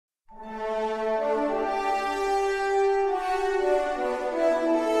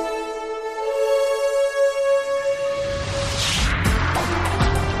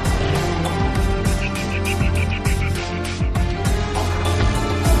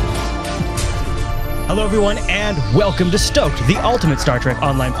Hello, everyone, and welcome to Stoked, the ultimate Star Trek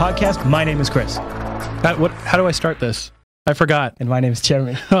online podcast. My name is Chris. How do I start this? I forgot. And my name is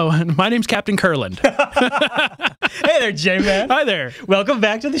Jeremy. Oh, and my name's Captain Curland. Hey there, J-Man. Hi there. Welcome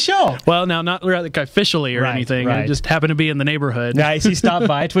back to the show. Well, now, not like officially or anything. Right. I just happened to be in the neighborhood. Nice. You stopped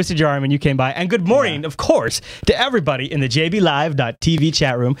by, twisted your arm, and you came by. And good morning, of course, to everybody in the jblive.tv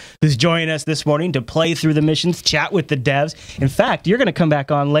chat room who's joining us this morning to play through the missions, chat with the devs. In fact, you're going to come back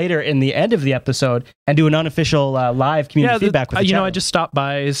on later in the end of the episode and do an unofficial live community feedback with the chat room. I just stopped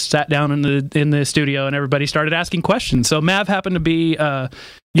by, sat down in the studio, and everybody started asking questions. So Mav happened to be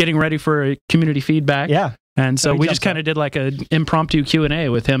getting ready for community feedback. Yeah. And so we just kind of did like an impromptu Q&A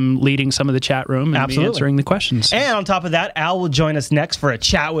with him leading some of the chat room and me answering the questions. And on top of that, Al will join us next for a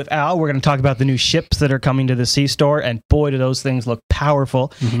chat with Al. We're going to talk about the new ships that are coming to the C-store, and boy, do those things look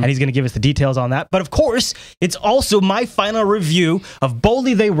powerful. And he's going to give us the details on that. But of course, it's also my final review of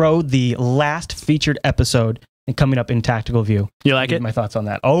Boldly They Rode, the last featured episode, and coming up in Tactical View. You like it? My thoughts on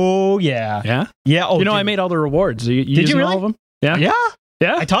that. Oh, yeah. Yeah? Yeah. Oh, I made all the rewards. You did you really? All of them? Yeah. Yeah.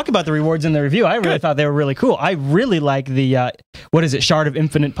 Yeah. I talk about the rewards in the review. I really thought they were really cool. I really like the, what is it, Shard of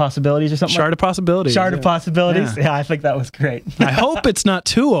Infinite Possibilities or something? Shard of Possibilities. Shard of Possibilities. Yeah, I think that was great. I hope it's not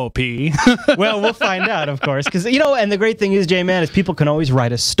too OP. Well, we'll find out, of course. Because, and the great thing is, J-Man, is people can always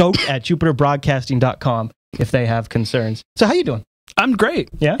write us stoked at jupiterbroadcasting.com if they have concerns. So how you doing? I'm great.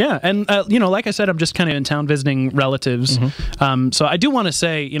 Yeah? Yeah. And, like I said, I'm just kind of in town visiting relatives. So I do want to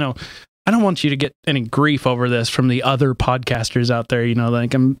say, I don't want you to get any grief over this from the other podcasters out there,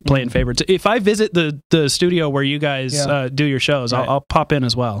 like I'm playing favorites. If I visit the studio where you guys do your shows, I'll pop in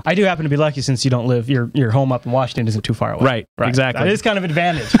as well. I do happen to be lucky since you don't live, your home up in Washington isn't too far away. Right. Exactly. That is kind of an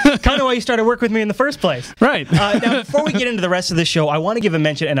advantage. Kind of why you started work with me in the first place. Right. Now, before we get into the rest of the show, I want to give a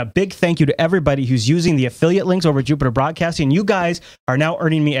mention and a big thank you to everybody who's using the affiliate links over at Jupiter Broadcasting. You guys are now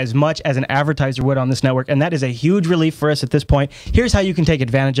earning me as much as an advertiser would on this network, and that is a huge relief for us at this point. Here's how you can take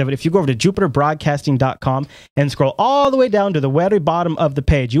advantage of it. If you go over to jupiterbroadcasting.com and scroll all the way down to the very bottom of the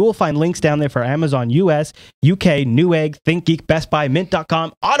page, you will find links down there for Amazon US, UK, Newegg, ThinkGeek, Best Buy,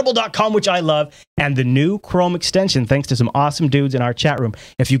 Mint.com, Audible.com, which I love, and the new Chrome extension, thanks to some awesome dudes in our chat room.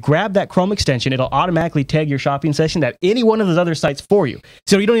 If you grab that Chrome extension, it'll automatically tag your shopping session at any one of those other sites for you.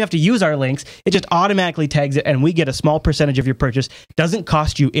 So you don't even have to use our links. It just automatically tags it, and we get a small percentage of your purchase. Doesn't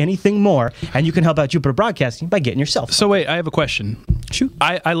cost you anything more, and you can help out Jupiter Broadcasting by getting yourself. So wait, I have a question. Shoot.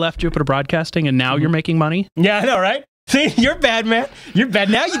 I left Jupiter Broadcasting, and now you're making money? Yeah, I know, right? See, you're bad, man. You're bad.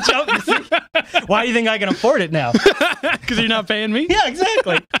 Now you jump. You see? Why do you think I can afford it now? Because you're not paying me? Yeah,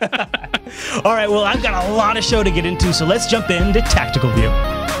 exactly. All right, well, I've got a lot of show to get into, so let's jump into Tactical View.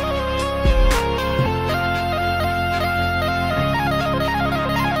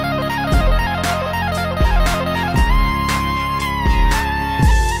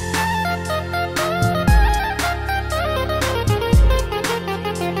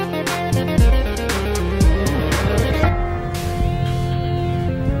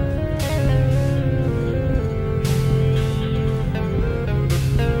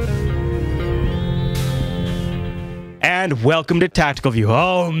 And welcome to Tactical View.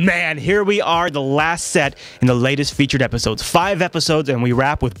 Oh man, here we are, the last set in the latest featured episodes. 5 episodes, and we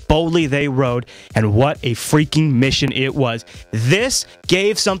wrap with Boldly They Rode, and what a freaking mission it was. This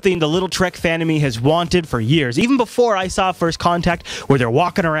gave something the little Trek fan in me has wanted for years. Even before I saw First Contact, where they're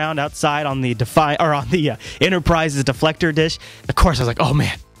walking around outside on the Enterprise's deflector dish. Of course, I was like, oh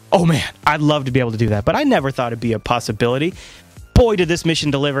man, I'd love to be able to do that, but I never thought it'd be a possibility. Boy, did this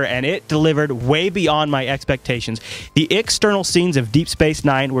mission deliver, and it delivered way beyond my expectations. The external scenes of Deep Space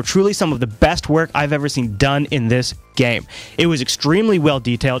Nine were truly some of the best work I've ever seen done in this game. It was extremely well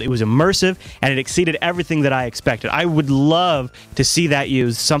detailed, it was immersive, and it exceeded everything that I expected. I would love to see that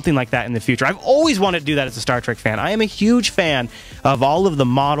used, something like that in the future. I've always wanted to do that as a Star Trek fan. I am a huge fan of all of the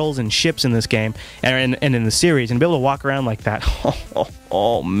models and ships in this game and in the series, and to be able to walk around like that,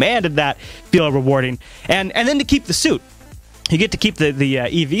 oh man, did that feel rewarding. And then to keep the suit. You get to keep the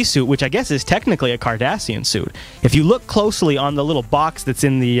EV suit, which I guess is technically a Cardassian suit. If you look closely on the little box that's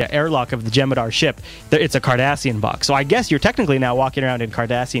in the airlock of the Jem'Hadar ship, it's a Cardassian box. So I guess you're technically now walking around in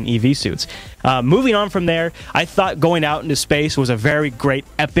Cardassian EV suits. Moving on from there, I thought going out into space was a very great,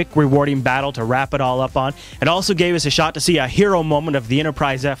 epic, rewarding battle to wrap it all up on. It also gave us a shot to see a hero moment of the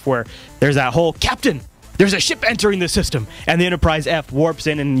Enterprise F, where there's that whole Captain, there's a ship entering the system, and the Enterprise F warps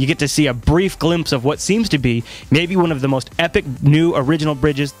in, and you get to see a brief glimpse of what seems to be maybe one of the most epic new original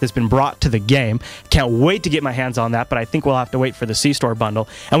bridges that's been brought to the game. Can't wait to get my hands on that, but I think we'll have to wait for the C-store bundle.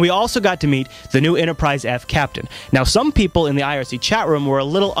 And we also got to meet the new Enterprise F captain. Now, some people in the IRC chat room were a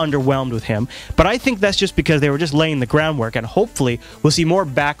little underwhelmed with him, but I think that's just because they were just laying the groundwork, and hopefully we'll see more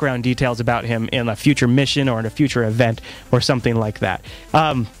background details about him in a future mission or in a future event or something like that.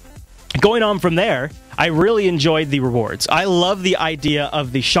 Going on from there, I really enjoyed the rewards. I love the idea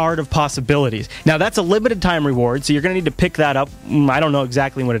of the Shard of Possibilities. Now, that's a limited time reward, so you're going to need to pick that up. I don't know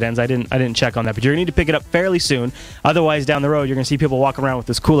exactly when it ends. I didn't check on that, but you're going to need to pick it up fairly soon. Otherwise, down the road, you're going to see people walk around with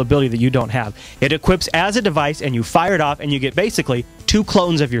this cool ability that you don't have. It equips as a device, and you fire it off, and you get basically 2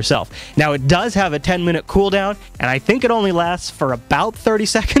 clones of yourself. Now, it does have a 10-minute cooldown, and I think it only lasts for about 30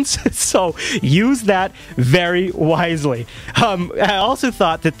 seconds, so use that very wisely. I also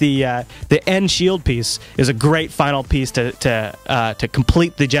thought that the end shield piece is a great final piece to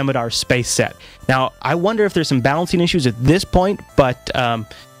complete the Jemadar space set. Now, I wonder if there's some balancing issues at this point, but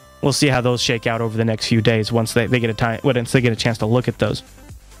we'll see how those shake out over the next few days once they get a chance to look at those.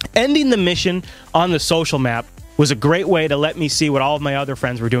 Ending the mission on the social map was a great way to let me see what all of my other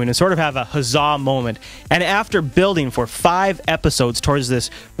friends were doing and sort of have a huzzah moment. And after building for 5 episodes towards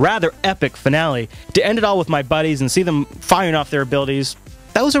this rather epic finale, to end it all with my buddies and see them firing off their abilities,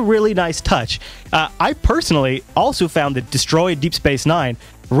 that was a really nice touch. I personally also found the destroyed Deep Space Nine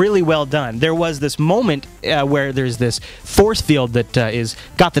really well done. There was this moment where there's this force field that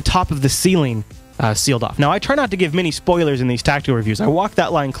got the top of the ceiling sealed off. Now, I try not to give many spoilers in these tactical reviews. I walk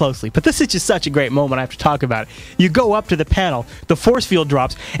that line closely, but this is just such a great moment I have to talk about it. You go up to the panel, the force field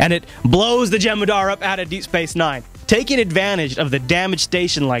drops, and it blows the Jemadar up out of Deep Space Nine. Taking advantage of the damaged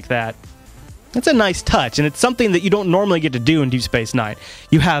station like that, that's a nice touch, and it's something that you don't normally get to do in Deep Space Nine.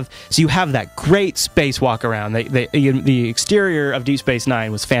 You have that great space walk around. The exterior of Deep Space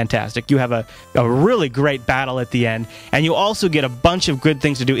Nine was fantastic. You have a really great battle at the end, and you also get a bunch of good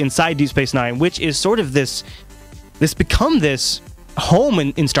things to do inside Deep Space Nine, which is sort of this home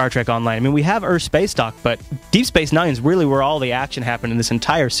in Star Trek Online. I mean, we have Earth Space Dock, but Deep Space Nine is really where all the action happened in this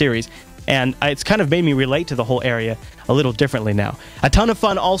entire series. And it's kind of made me relate to the whole area a little differently now. A ton of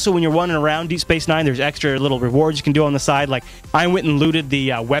fun also when you're running around Deep Space Nine. There's extra little rewards you can do on the side. Like, I went and looted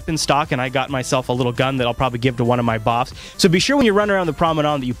the weapon stock, and I got myself a little gun that I'll probably give to one of my boffs. So be sure when you run around the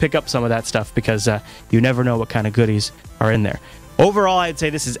promenade that you pick up some of that stuff, because you never know what kind of goodies are in there. Overall, I'd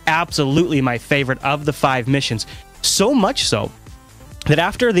say this is absolutely my favorite of the 5 missions. So much so that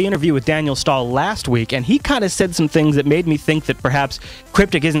after the interview with Daniel Stahl last week, and he kind of said some things that made me think that perhaps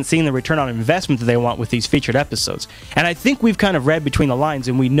Cryptic isn't seeing the return on investment that they want with these featured episodes. And I think we've kind of read between the lines,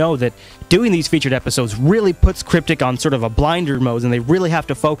 and we know that doing these featured episodes really puts Cryptic on sort of a blinder mode, and they really have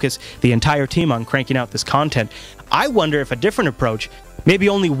to focus the entire team on cranking out this content. I wonder if a different approach, maybe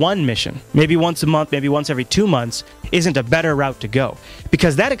only one mission, maybe once a month, maybe once every 2 months, isn't a better route to go.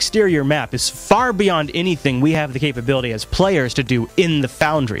 Because that exterior map is far beyond anything we have the capability as players to do in the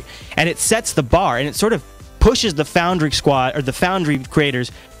Foundry. And it sets the bar, and it sort of pushes the Foundry squad, or the Foundry creators,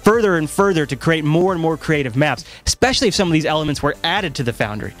 further and further to create more and more creative maps, especially if some of these elements were added to the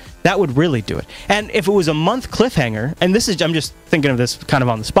Foundry. That would really do it. And if it was a month cliffhanger, and I'm just thinking of this kind of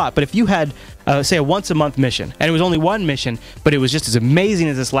on the spot, but if you had, say, a once-a-month mission, and it was only one mission, but it was just as amazing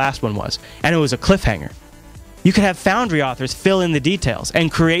as this last one was, and it was a cliffhanger, you could have Foundry authors fill in the details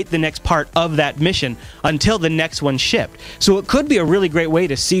and create the next part of that mission until the next one shipped. So it could be a really great way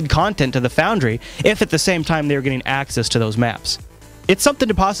to seed content to the Foundry if at the same time they're getting access to those maps. It's something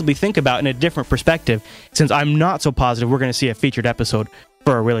to possibly think about in a different perspective, since I'm not so positive we're going to see a featured episode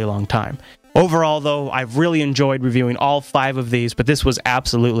for a really long time. Overall, though, I've really enjoyed reviewing all 5 of these, but this was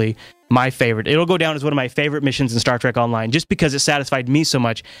absolutely my favorite. It'll go down as one of my favorite missions in Star Trek Online, just because it satisfied me so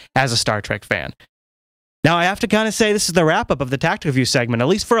much as a Star Trek fan. Now, I have to kind of say this is the wrap-up of the Tactical Review segment, at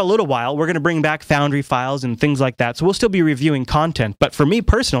least for a little while. We're going to bring back Foundry files and things like that, so we'll still be reviewing content. But for me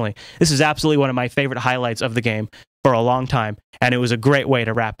personally, this is absolutely one of my favorite highlights of the game for a long time, and it was a great way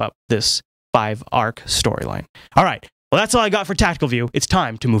to wrap up this 5-arc storyline. All right, well, that's all I got for Tactical View. It's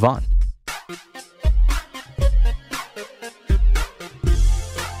time to move on.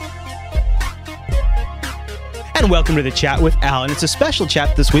 And welcome to the chat with Al, and it's a special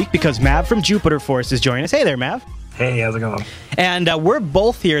chat this week because Mav from Jupiter Force is joining us. Hey there, Mav. Hey, how's it going? And we're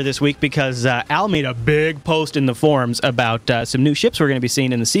both here this week because Al made a big post in the forums about some new ships we're going to be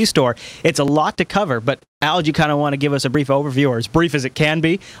seeing in the C-store. It's a lot to cover, but Al, do you kind of want to give us a brief overview, or as brief as it can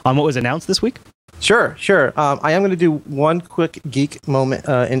be, on what was announced this week? Sure. I am going to do one quick geek moment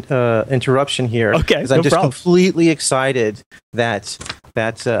interruption here. Okay, because I'm just completely excited that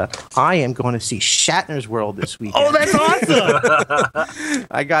that I am going to see Shatner's World this weekend. Oh, that's awesome!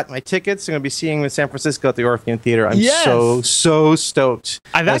 I got my tickets. I'm going to be seeing him in San Francisco at the Orpheum Theater. I'm Yes. so stoked.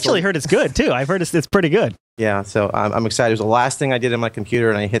 I've actually heard it's good too. I've heard it's pretty good. Yeah, so I'm excited. It was the last thing I did on my computer,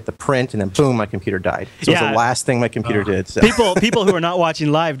 and I hit the print, and then boom, my computer died. So it was the last thing my computer did. So. People who are not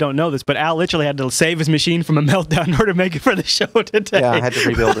watching live don't know this, but Al literally had to save his machine from a meltdown in order to make it for the show today. Yeah, I had to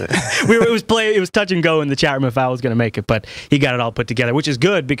rebuild it. It was touch and go in the chat room if Al was going to make it, but he got it all put together, which is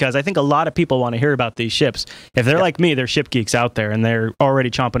good because I think a lot of people want to hear about these ships. If they're like me, they're ship geeks out there, and they're already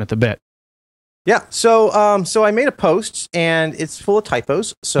chomping at the bit. Yeah, so I made a post and it's full of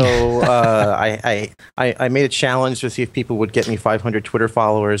typos. So I made a challenge to see if people would get me 500 Twitter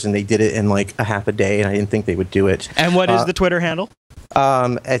followers, and they did it in like a half a day, and I didn't think they would do it. And what is the Twitter handle?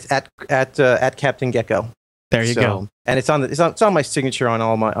 At Captain Gecko. There you go. And it's on my signature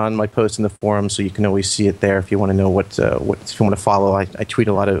on my posts in the forum, so you can always see it there if you want to know what if you want to follow. I tweet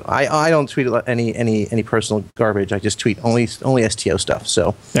a lot of I don't tweet any personal garbage. I just tweet only STO stuff.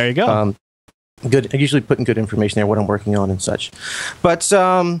 So there you go. Good. I usually putting good information there, what I'm working on and such. But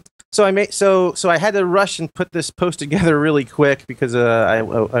so I had to rush and put this post together really quick because I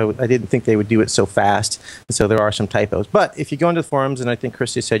didn't think they would do it so fast. And so there are some typos. But if you go into the forums, and I think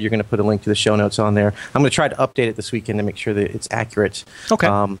Christy said you're going to put a link to the show notes on there, I'm going to try to update it this weekend to make sure that it's accurate.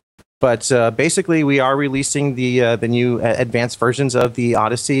 Okay. But basically, we are releasing the new advanced versions of the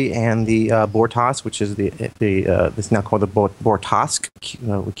Odyssey and the Bortasqu, which is it's now called the Bortasqu,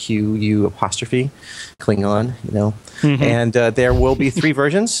 Q-U apostrophe, Klingon, you know. Mm-hmm. And there will be 3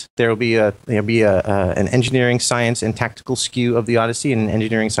 versions. There'll be an engineering, science, and tactical SKU of the Odyssey, and an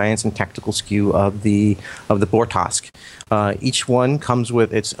engineering, science, and tactical SKU of the Bortasqu. Each one comes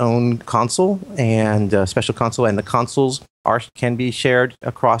with its own console and special console, and the consoles can be shared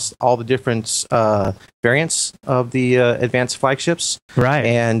across all the different variants of the advanced flagships, right?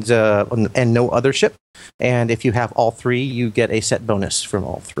 And no other ship. And if you have all 3, you get a set bonus from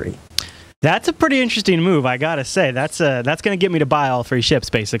all 3. That's a pretty interesting move, I gotta say. That's going to get me to buy all 3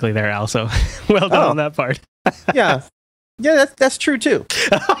 ships, basically. There, Al. So well done on that part. Yeah, that's true too.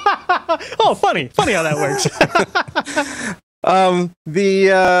 Oh, funny how that works.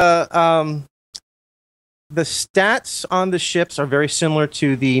 The stats on the ships are very similar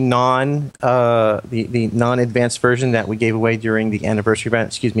to the non-advanced version that we gave away during the anniversary event.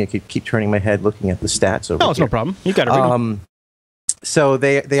 Excuse me, I keep turning my head looking at the stats over here. Oh, it's no problem. You got it. So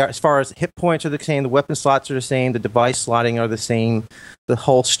they are, as far as hit points are the same, the weapon slots are the same, the device slotting are the same, the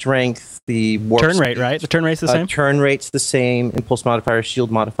hull strength, the warp turn rate, right? The turn rate's the same? Turn rate's the same, impulse modifier, shield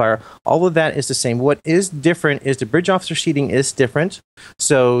modifier, all of that is the same. What is different is the bridge officer seating is different.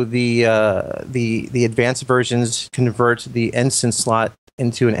 So the advanced versions convert the ensign slot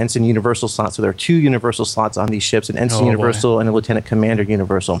into an ensign universal slot. So there are 2 universal slots on these ships, an ensign universal and a lieutenant commander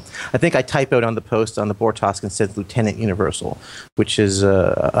universal. I think I typoed on the post on the Bortasqu and said lieutenant universal, which is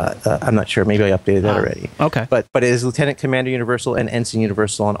I'm not sure. Maybe I updated that already. Okay. But it is lieutenant commander universal and ensign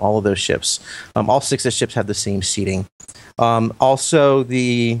universal on all of those ships. All 6 of the ships have the same seating. Also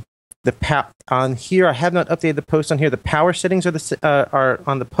on here, I have not updated the post on here. The power settings are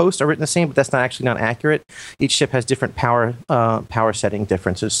on the post are written the same, but that's not accurate. Each ship has different power setting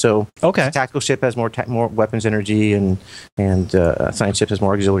differences. So, the tactical ship has more weapons energy, and science ship has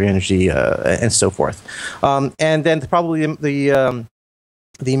more auxiliary energy, and so forth. And then probably the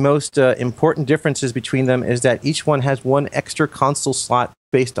most important differences between them is that each one has 1 extra console slot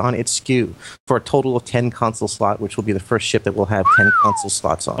based on its SKU for a total of 10 console slot, which will be the first ship that will have 10 console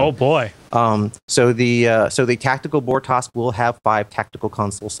slots on. Oh boy! So the tactical Bortasqu will have 5 tactical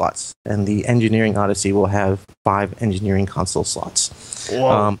console slots, and the engineering Odyssey will have 5 engineering console slots.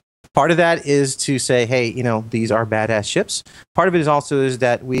 Whoa. Part of that is to say, hey, these are badass ships. Part of it is also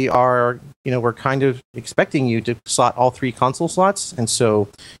that we're kind of expecting you to slot all 3 console slots, and so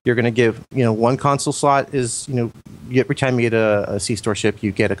you're going to give, 1 console slot is, every time you get a C-store ship,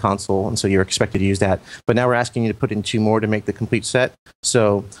 you get a console, and so you're expected to use that. But now we're asking you to put in 2 more to make the complete set.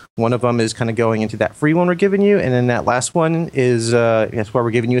 So one of them is kind of going into that free one we're giving you, and then that last one is that's why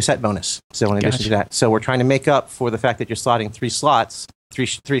we're giving you a set bonus. So in addition to that, so we're trying to make up for the fact that you're slotting 3 slots.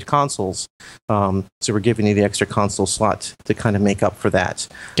 Three consoles, so we're giving you the extra console slot to kind of make up for that.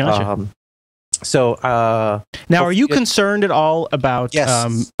 Gotcha. Now, are you concerned at all about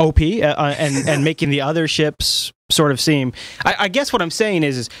OP and making the other ships sort of seem? I guess what I'm saying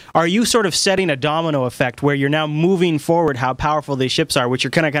is are you sort of setting a domino effect where you're now moving forward how powerful these ships are, which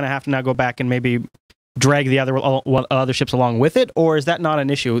you're kind of have to now go back and maybe drag the other ships along with it, or is that not an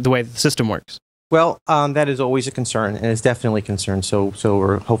issue the way the system works? Well, that is always a concern, and it's definitely a concern. So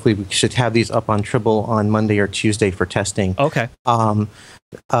hopefully we should have these up on Tribble on Monday or Tuesday for testing. Okay.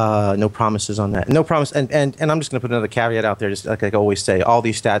 No promises on that. No promise. And I'm just going to put another caveat out there. Just like I always say, all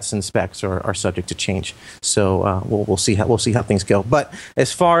these stats and specs are subject to change. So we'll see how things go. But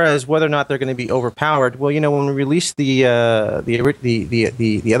as far as whether or not they're going to be overpowered, well, when we released the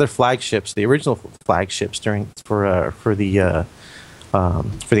other flagships, the original flagships for the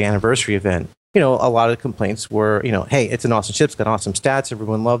anniversary event, a lot of the complaints were, hey, it's an awesome ship, it's got awesome stats,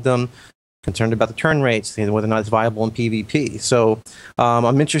 everyone loved them. Concerned about the turn rates, whether or not it's viable in PvP. So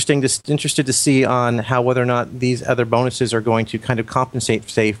I'm interested to see on how whether or not these other bonuses are going to kind of compensate,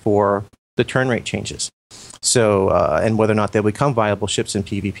 say, for the turn rate changes. So and whether or not they'll become viable ships in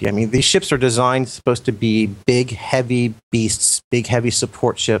PvP. I mean, these ships are supposed to be big, heavy beasts, big, heavy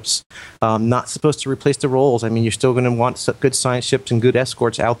support ships, not supposed to replace the roles. I mean, you're still going to want good science ships and good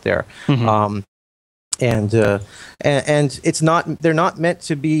escorts out there. Mm-hmm. And it's not. They're not meant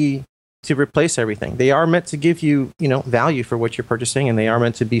to replace everything. They are meant to give you, value for what you're purchasing, and they are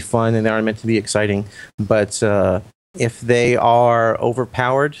meant to be fun, and they are meant to be exciting. But if they are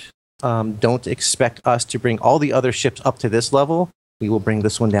overpowered, don't expect us to bring all the other ships up to this level. We will bring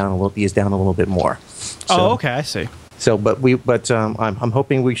this one down a little bit more. So, okay, I see. So, I'm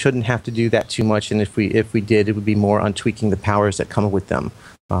hoping we shouldn't have to do that too much, and if we did, it would be more on tweaking the powers that come with them.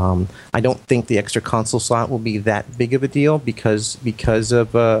 I don't think the extra console slot will be that big of a deal because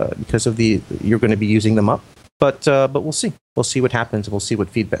of you're going to be using them up. But we'll see. We'll see what happens. We'll see what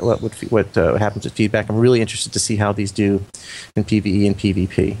happens with feedback. I'm really interested to see how these do in PvE and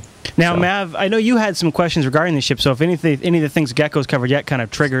PvP. Now, Mav, I know you had some questions regarding the ship. So if any of the things Gecko's covered yet kind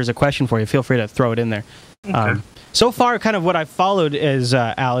of triggers a question for you, feel free to throw it in there. Okay. So far, kind of what I've followed is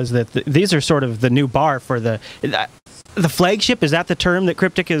Al, is that these are sort of the new bar for the flagship. Is that the term that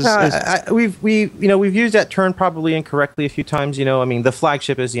Cryptic is? We've used that term probably incorrectly a few times. I mean, the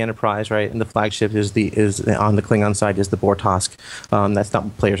flagship is the Enterprise, right? And the flagship is on the Klingon side is the Bortasqu. That's not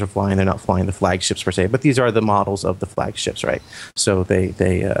what players are flying. They're not flying the flagships per se, but these are the models of the flagships, right? So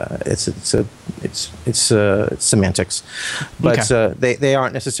it's semantics, but okay. They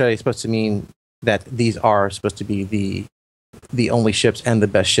aren't necessarily supposed to mean that these are supposed to be the only ships and the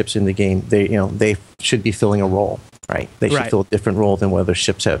best ships in the game. They should be filling a role, right? They should fill a different role than what other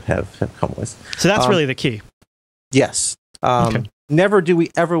ships have come with. So that's really the key. Yes. Okay. Never do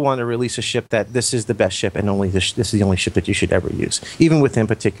we ever want to release a ship that this is the best ship and only this is the only ship that you should ever use, even within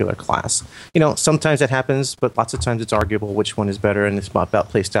particular class. Sometimes that happens, but lots of times it's arguable which one is better, and it's about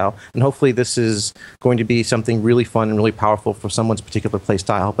play style. And hopefully this is going to be something really fun and really powerful for someone's particular play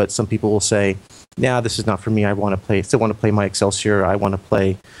style. But some people will say, "Yeah, this is not for me. I still want to play my Excelsior. I want to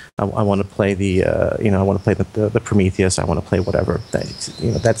play the Prometheus. I want to play whatever.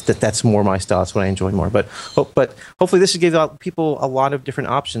 That's more my style. That's what I enjoy more. But hopefully this will give out people a lot of different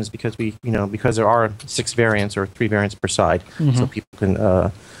options because there are 6 variants or 3 variants per side, mm-hmm. So people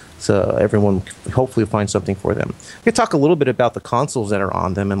can so everyone hopefully find something for them. We could talk a little bit about the consoles that are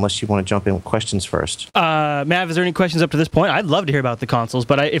on them, unless you want to jump in with questions first. Mav, is there any questions up to this point? I'd love to hear about the consoles,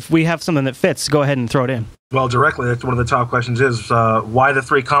 but if we have something that fits, go ahead and throw it in. Well, directly, that's one of the top questions is why the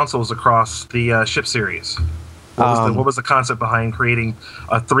 3 consoles across the ship series? What was the concept behind creating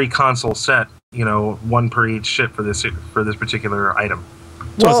a 3 console set? 1 per each ship for this particular item.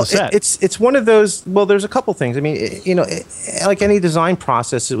 Well, it's one of those. Well, there's a couple things. I mean, like any design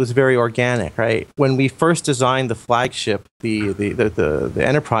process, it was very organic, right? When we first designed the flagship, the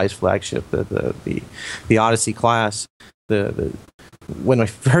Enterprise flagship, the Odyssey class, when I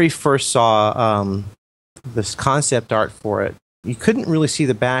very first saw this concept art for it, you couldn't really see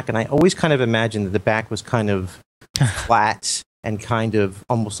the back, and I always kind of imagined that the back was kind of flat and kind of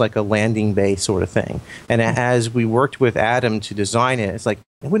almost like a landing bay sort of thing. And as we worked with Adam to design it, it's like,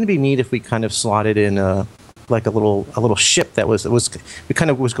 wouldn't it be neat if we kind of slotted in like a little ship that was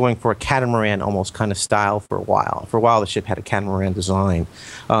going for a catamaran almost kind of style for a while. For a while, the ship had a catamaran design.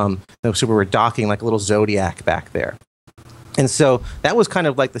 So we were docking like a little Zodiac back there. And so that was kind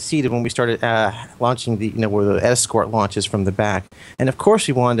of like the seed of when we started launching where the escort launches from the back. And of course,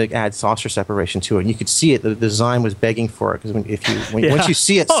 we wanted to add saucer separation to it. And you could see it; the design was begging for it because once you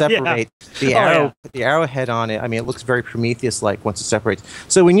see it separate, the arrowhead on it, I mean, it looks very Prometheus-like once it separates.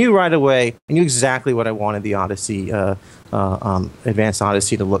 So we knew right away. I knew exactly what I wanted the Odyssey, Advanced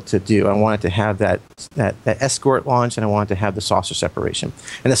Odyssey, to do. I wanted to have that escort launch, and I wanted to have the saucer separation.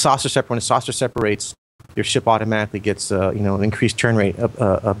 And when the saucer separates, your ship automatically gets an increased turn rate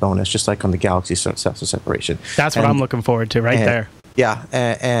bonus, just like on the Galaxy saucer separation. That's what I'm looking forward to there. Yeah,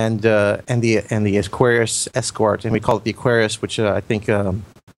 and the Aquarius escort, and we call it the Aquarius, which I think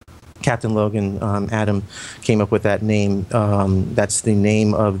Captain Logan, Adam, came up with that name. That's the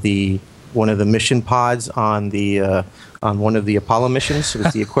name of one of the mission pods on one of the Apollo missions. It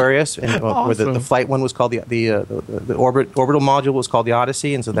was the Aquarius, and Awesome. where the flight one was called the orbital module was called the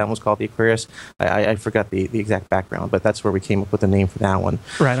Odyssey, and so that one was called the Aquarius. I forgot the exact background, but that's where we came up with the name for that one.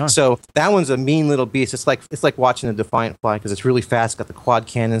 Right on. So that one's a mean little beast. It's like watching a Defiant fly because it's really fast. It's got the quad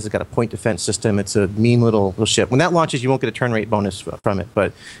cannons. It's got a point defense system. It's a mean little ship. When that launches, you won't get a turn rate bonus from it,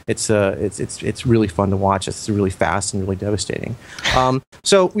 but it's really fun to watch. It's really fast and really devastating.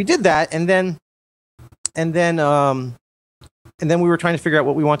 So we did that, and then we were trying to figure out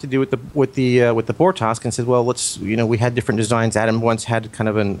what we want to do with the Bortasqu, and said, well, we had different designs. Adam once had kind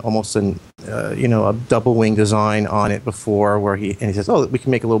of a double wing design on it before, where he says, oh, we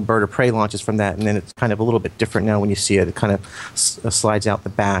can make a little bird of prey launches from that, and then it's kind of a little bit different now when you see it. It kind of slides out the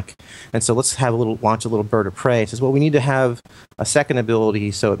back, and so let's launch a little bird of prey. He says, well, we need to have a second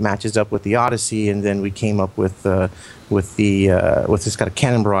ability so it matches up with the Odyssey, and then we came up with it's got a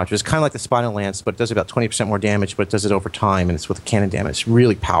cannon barrage. It's kind of like the Spinal Lance, but it does about 20% more damage, but it does it over time, and it's with a cannon damage. It's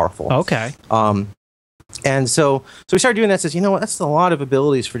really powerful. Okay. And so we started doing that. Says, that's a lot of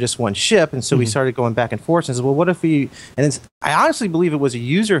abilities for just one ship. And so we started going back and forth and says, well, what if we? And I honestly believe it was a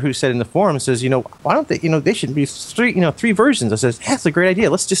user who said in the forum, says, why don't they? They should be three versions. I says, that's a great idea.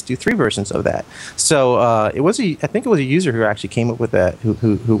 Let's just do 3 versions of that. So I think it was a user who actually came up with that.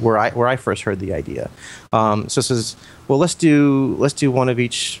 Where I first heard the idea. So it says, well, let's do one of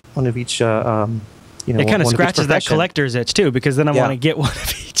each. It kind of scratches that collector's itch too, because then I want to get one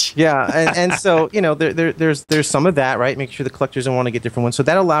of each. Yeah, and so there's some of that, right? Make sure the collectors don't want to get different ones. So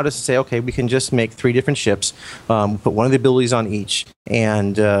that allowed us to say, okay, we can just make 3 different ships, put one of the abilities on each,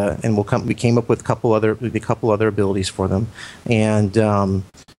 and we came up with a couple other abilities for them, and so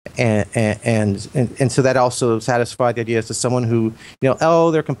that also satisfied the idea as to someone who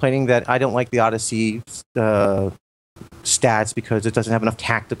they're complaining that I don't like the Odyssey stats because it doesn't have enough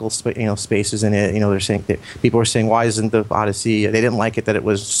tactical spaces in it. They're saying that people are saying, why isn't the Odyssey? They didn't like it that it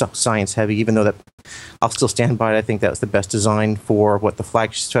was science heavy, even though that I'll still stand by it. I think that was the best design for what the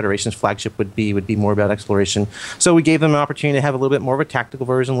Federation's flagship would be more about exploration. So we gave them an opportunity to have a little bit more of a tactical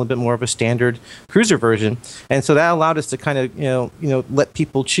version, a little bit more of a standard cruiser version, and so that allowed us to kind of let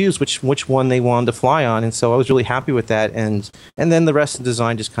people choose which one they wanted to fly on. And so I was really happy with that, and then the rest of the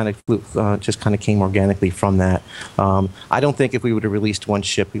design just kind of came organically from that. I don't think if we would have released one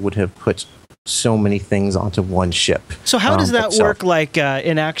ship, we would have put so many things onto one ship. So how does that work, like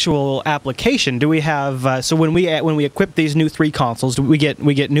in actual application? Do we have so when we equip these new 3 consoles, do we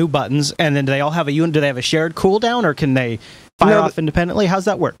get new buttons, and then do they all have a unit? Do they have a shared cooldown, or can they fire off independently? How's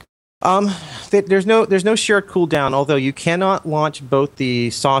that work? There's no shared cooldown, although you cannot launch both the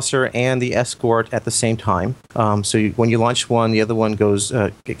Saucer and the Escort at the same time. When you launch one, the other one gets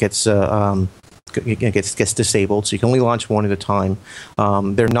disabled, so you can only launch one at a time.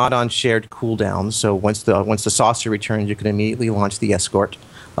 They're not on shared cooldowns, so once the Saucer returns, you can immediately launch the Escort.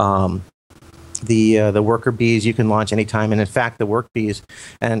 The worker bees you can launch anytime, and in fact the work bees,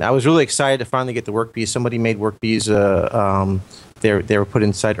 and I was really excited to finally get the work bees. Somebody made work bees. They were put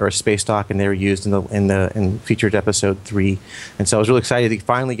inside Earth space dock, and they were used in featured episode 3, and so I was really excited to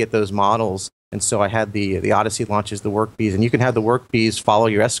finally get those models. And so I had the Odyssey launches the work bees, and you can have the work bees follow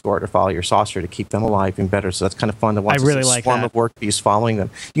your Escort or follow your Saucer to keep them alive even better. So that's kind of fun to watch. I really like swarm that. Of work bees following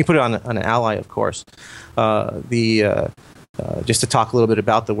them. You can put it on an ally, of course. Just to talk a little bit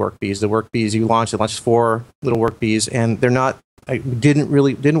about the work bees. The work bees you launched 4 little work bees, and they're not. I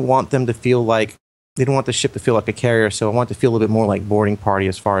didn't want them to feel like. They didn't want the ship to feel like a carrier, so I want it to feel a little bit more like boarding party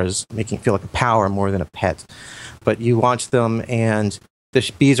as far as making it feel like a power more than a pet. But you launch them, and the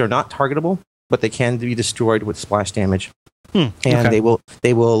bees are not targetable, but they can be destroyed with splash damage. And they will.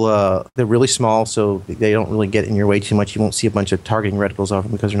 They're really small, so they don't really get in your way too much. You won't see a bunch of targeting reticles of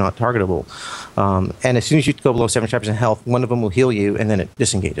them because they're not targetable. And as soon as you go below 75% health, one of them will heal you, and then it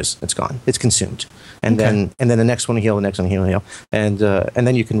disengages. It's gone. It's consumed. And then the next one will heal. The next one will heal. And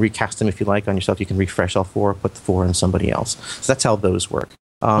then you can recast them if you like on yourself. You can refresh all 4, put the 4 on somebody else. So that's how those work.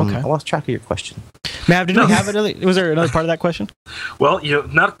 I lost track of your question. Mav, did we have another? Was there another part of that question? Well,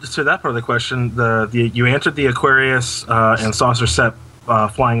 not to that part of the question. You answered the Aquarius and Saucer set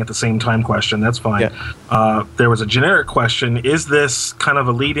flying at the same time question. That's fine. Yeah. There was a generic question. Is this kind of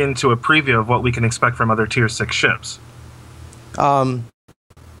a lead into a preview of what we can expect from other Tier 6 ships?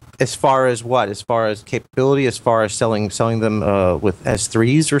 As far as what? As far as capability? As far as selling them with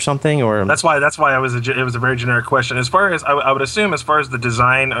S3s or something? Or that's why it was a very generic question. As far as I would assume, as far as the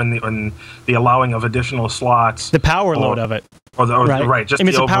design and the allowing of additional slots, the power load of it, right? Just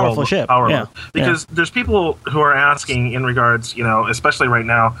it's the a powerful ship. Power load. Because there's people who are asking in regards, especially right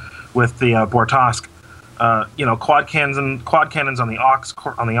now with the Bortasqu. Quad cannons on the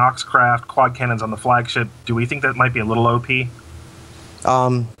Oxcraft, quad cannons on the flagship. Do we think that might be a little OP?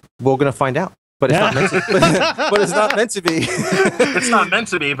 We're gonna find out. But it's not meant to. But it's not meant to be. It's not meant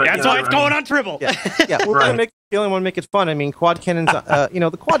to be. But that's why it's going on Tribble. Yeah. We're gonna make the only one make it fun. I mean, quad cannons.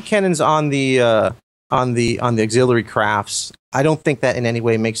 The quad cannons on the auxiliary crafts. I don't think that in any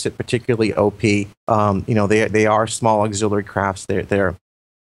way makes it particularly OP. They are small auxiliary crafts. They're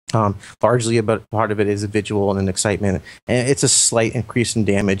largely about part of it is a visual and an excitement, and it's a slight increase in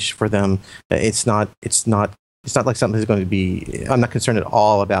damage for them. It's not like something that's going to be. I'm not concerned at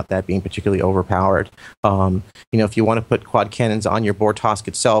all about that being particularly overpowered. If you want to put quad cannons on your Bortasqu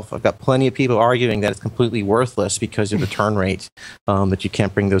itself, I've got plenty of people arguing that it's completely worthless because of the turn rate, that you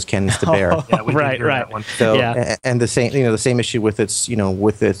can't bring those cannons to bear. Yeah, we did hear that one. So, and the same issue with its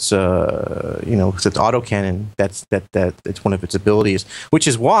autocannon. That's it's one of its abilities, which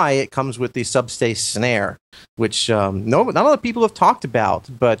is why it comes with the subspace snare, which not a lot of people have talked about,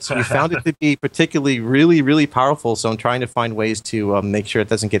 but we found it to be particularly really powerful. So I'm trying to find ways to make sure it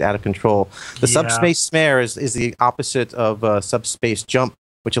doesn't get out of control. The subspace snare is the opposite of subspace jump,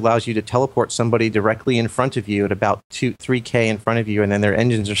 which allows you to teleport somebody directly in front of you at about 3K in front of you, and then their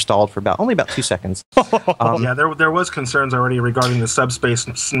engines are stalled for only about 2 seconds. There was concerns already regarding the subspace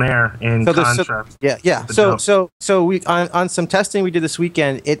snare in contrast. So we on some testing we did this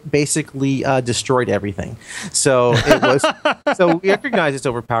weekend, it basically destroyed everything. So it was so we recognize it's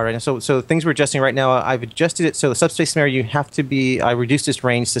overpowered right now. So things we're adjusting right now, I've adjusted it so the subspace snare I reduced its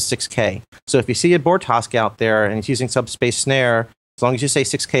range to 6K. So if you see a Bortasqu out there and it's using subspace snare, as long as you say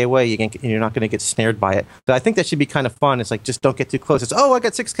 6K away, you're not going to get snared by it. But I think that should be kind of fun. It's like, just don't get too close. It's, I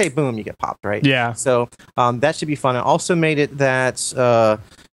got 6K, boom, you get popped, right? Yeah. So that should be fun. I also made it that I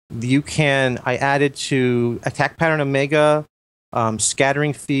added to attack pattern omega,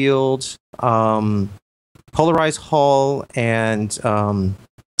 scattering field, polarized hull, and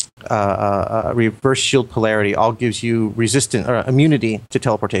reverse shield polarity all gives you immunity to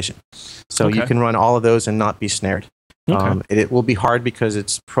teleportation. So you can run all of those and not be snared. Okay. It will be hard because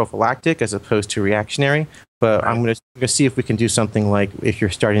it's prophylactic as opposed to reactionary, but I'm going to see if we can do something like if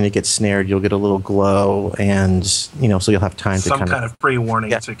you're starting to get snared, you'll get a little glow, and so you'll have time to kind of pre-warning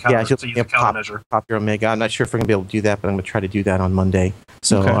to use a countermeasure. Pop your omega. I'm not sure if we're going to be able to do that, but I'm going to try to do that on Monday.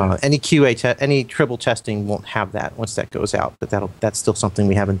 So any QA any Tribble testing won't have that once that goes out, but that's still something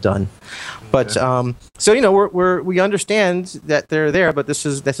we haven't done. But we understand that they're there, but this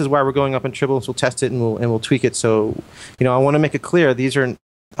is why we're going up in Tribble. So we'll test it and we'll tweak it. So I want to make it clear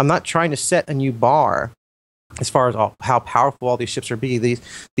I'm not trying to set a new bar as far as how powerful all these ships are. These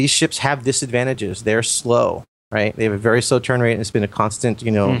ships have disadvantages. They're slow, right? They have a very slow turn rate, and it's been a constant.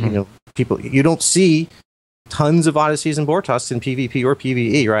 People, you don't see tons of Odysseys and Bortasqu in PvP or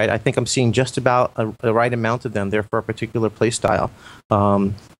PvE, right? I think I'm seeing just about the right amount of them there for a particular playstyle.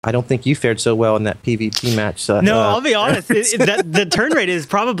 I don't think you fared so well in that PvP match. No, I'll be honest. The turn rate is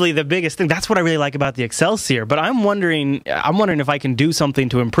probably the biggest thing. That's what I really like about the Excelsior. But I'm wondering if I can do something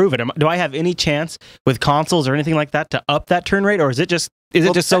to improve it. Do I have any chance with consoles or anything like that to up that turn rate, or is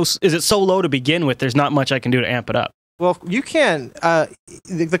it so low to begin with? There's not much I can do to amp it up. Well, you can.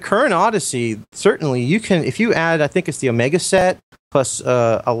 The current Odyssey, certainly, you can. If you add, I think it's the Omega set plus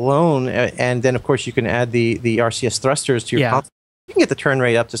alone, and then, of course, you can add the RCS thrusters to your console. You can get the turn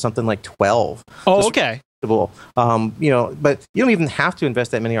rate up to something like 12. Oh, okay. But you don't even have to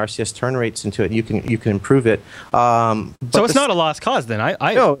invest that many RCS turn rates into it. You can improve it. So it's not a lost cause then.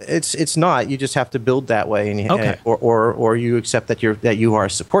 No, it's not. You just have to build that way, and or you accept that you are a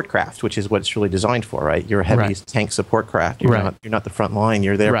support craft, which is what it's really designed for, right? You're a heavy tank support craft. You're not the front line.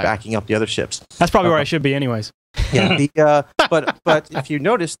 You're there backing up the other ships. That's probably where I should be, anyways. Yeah. But if you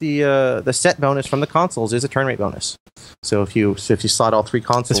notice, the set bonus from the consoles is a turn rate bonus. So if you slot all 3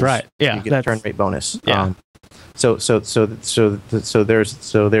 consoles, that's right. Yeah, you get a turn rate bonus. Yeah. So there's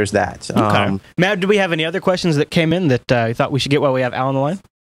that. Okay. Matt, do we have any other questions that came in that you thought we should get while we have Al on the line?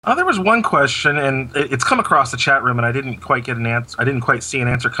 There was one question, and it's come across the chat room, and I didn't quite get an answer. I didn't quite see an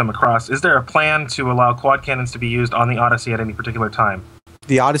answer come across. Is there a plan to allow quad cannons to be used on the Odyssey at any particular time?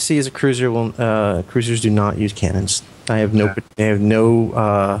 The Odyssey is a cruiser. Cruisers do not use cannons. I have no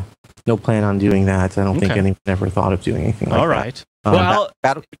plan on doing that. I don't think anyone ever thought of doing anything like that. All right. Battle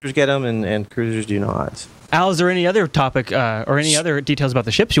cruisers get them, and cruisers do not. Al, is there any other topic or any other details about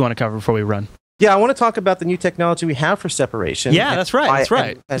the ships you want to cover before we run? Yeah, I want to talk about the new technology we have for separation. Yeah, that's right. That's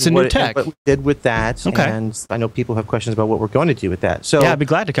right. It's a new tech. What we did with that. Okay. And I know people have questions about what we're going to do with that. So yeah, I'd be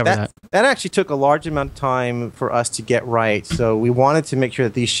glad to cover that. That actually took a large amount of time for us to get right. So we wanted to make sure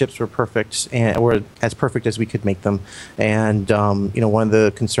that these ships were perfect and were as perfect as we could make them. And one of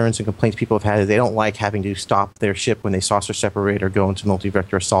the concerns and complaints people have had is they don't like having to stop their ship when they saucer separate or go into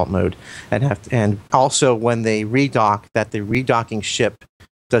multi-vector assault mode, and also when they redock, that the redocking ship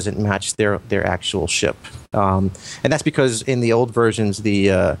doesn't match their actual ship, and that's because in the old versions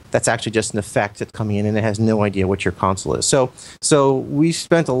that's actually just an effect that's coming in and it has no idea what your console is. So we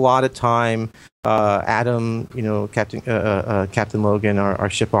spent a lot of time, Adam, Captain Logan, our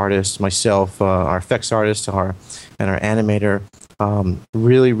ship artist, myself, our effects artist, and our animator,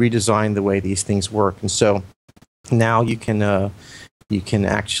 really redesigned the way these things work, and so now you can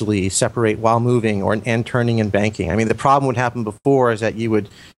actually separate while moving and turning and banking. I mean, the problem would happen before is that you would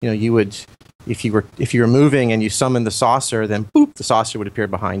if you were moving and you summoned the saucer, then boop, the saucer would appear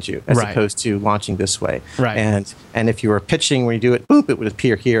behind you as opposed to launching this way. Right. And if you were pitching when you do it, boop, it would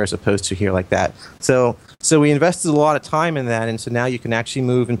appear here as opposed to here like that. So we invested a lot of time in that, and so now you can actually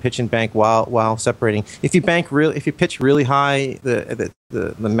move and pitch and bank while separating. If you pitch really high, the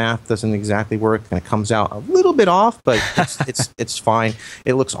math doesn't exactly work, and it comes out a little bit off, but it's fine.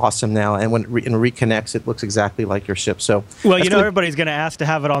 It looks awesome now, and when it reconnects, it looks exactly like your ship. So everybody's going to ask to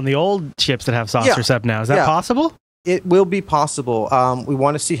have it on the old ships that have saucer sep now. Is that possible? It will be possible. We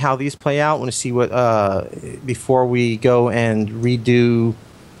want to see how these play out. We want to see what before we go and redo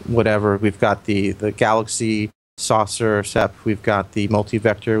whatever. We've got the Galaxy saucer sep. We've got the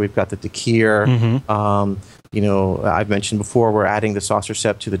multi-vector. We've got the Dakir. Mm-hmm. I've mentioned before we're adding the saucer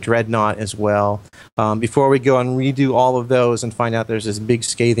sep to the Dreadnought as well. Before we go and redo all of those and find out there's this big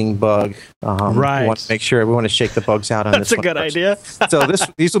scathing bug, we want to make sure we want to shake the bugs out on this. That's a good idea. So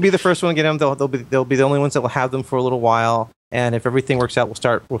these will be the first one to get them. They'll be the only ones that will have them for a little while. And if everything works out, we'll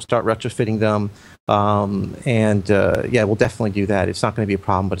start retrofitting them. We'll definitely do that. It's not going to be a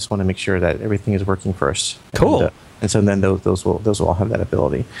problem, but I just want to make sure that everything is working first. Cool. And so then those will all have that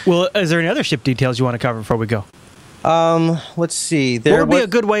ability. Well, is there any other ship details you want to cover before we go? Let's see. What would be a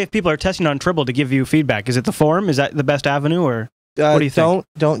good way if people are testing on Tribble to give you feedback? Is it the forum? Is that the best avenue, or what do you think?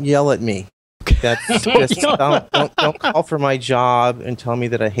 Don't yell at me. That's don't call for my job and tell me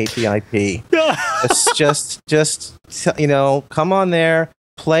that I hate the IP. It's just come on there,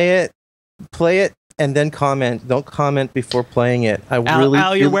 play it, and then comment. Don't comment before playing it.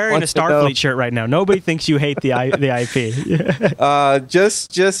 Al, you're wearing a Starfleet shirt right now. Nobody thinks you hate the IP.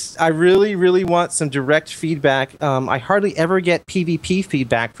 I really want some direct feedback. I hardly ever get PvP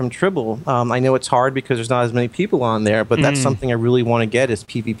feedback from Tribble. I know it's hard because there's not as many people on there, but that's something I really want to get is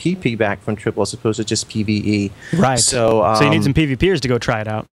PvP feedback from Tribble as opposed to just PvE. Right. So you need some PvPers to go try it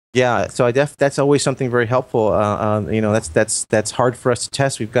out. Yeah, so that's always something very helpful. That's hard for us to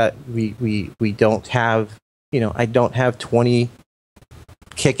test. We don't have, I don't have 20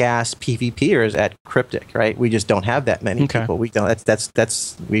 kick-ass PvPers at Cryptic, right? We just don't have that many people. We don't.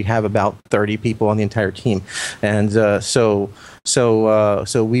 We have about 30 people on the entire team, and so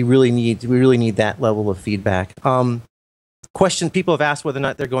we really need that level of feedback. Question people have asked whether or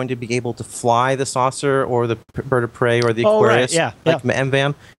not they're going to be able to fly the saucer or the bird of prey or the Aquarius, like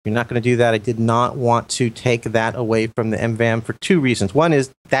MVAM. You're not going to do that. I did not want to take that away from the MVAM for two reasons. One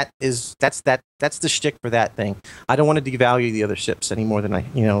is that's the shtick for that thing. I don't want to devalue the other ships any more than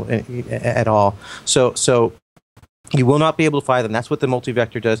at all. So you will not be able to fly them. That's what the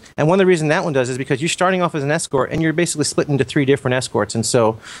multi-vector does. And one of the reasons that one does is because you're starting off as an escort and you're basically split into 3 different escorts. And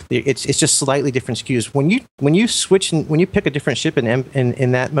so it's just slightly different SKUs. When you switch and when you pick a different ship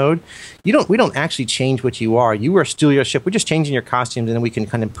in that mode, we don't actually change what you are. You are still your ship. We're just changing your costumes, and then we can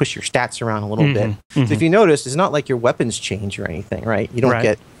kind of push your stats around a little bit. Mm-hmm. So if you notice, it's not like your weapons change or anything, right? You don't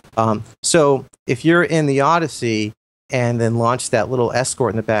get so if you're in the Odyssey and then launch that little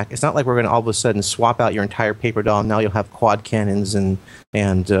escort in the back, it's not like we're going to all of a sudden swap out your entire paper doll. Now you'll have quad cannons and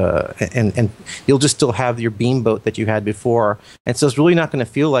you'll just still have your beam boat that you had before. And so it's really not going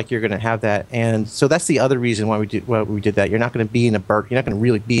to feel like you're going to have that. And so that's the other reason why we did that. You're not going to be in a bird. You're not going to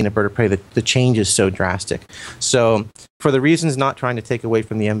really be in a bird of prey. The change is so drastic. So for the reasons not trying to take away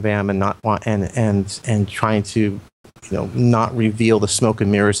from the MVAM and not want and trying to not reveal the smoke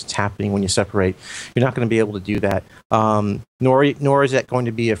and mirrors that's happening when you separate. You're not going to be able to do that. Nor is that going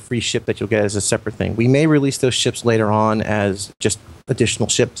to be a free ship that you'll get as a separate thing. We may release those ships later on as just additional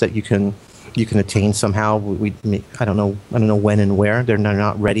ships that you can attain somehow. I don't know when and where. They're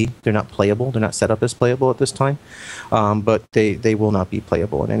not ready. They're not playable. They're not set up as playable at this time. But they will not be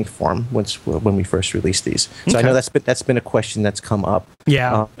playable in any form when we first release these. So I know that's been a question that's come up.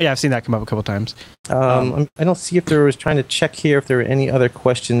 Yeah, I've seen that come up a couple times. I don't see if there was trying to check here if there were any other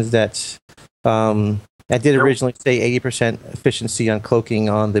questions that. I did originally say 80% efficiency on cloaking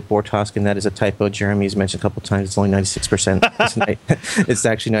on the Bortasqu, and that is a typo. Jeremy's mentioned a couple times. It's only 96%. It's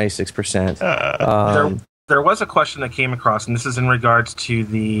actually 96%. There was a question that came across, and this is in regards to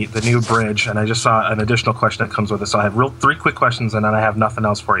the new bridge, and I just saw an additional question that comes with it. So I have three quick questions, and then I have nothing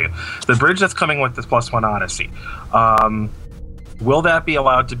else for you. The bridge that's coming with this +1 Odyssey, will that be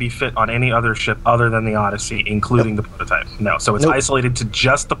allowed to be fit on any other ship other than the Odyssey, including the prototype? No. So it's isolated to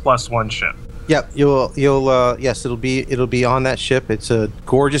just the +1 ship. Yep, yes, it'll be on that ship. It's a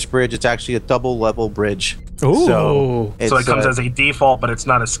gorgeous bridge. It's actually a double level bridge. Ooh. So it comes as a default, but it's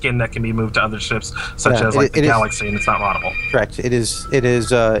not a skin that can be moved to other ships, such as the Galaxy, and it's not moddable. Correct. It is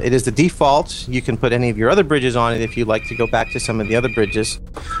the default. You can put any of your other bridges on it if you'd like to go back to some of the other bridges.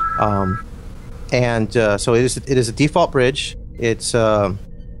 So it is a default bridge. It's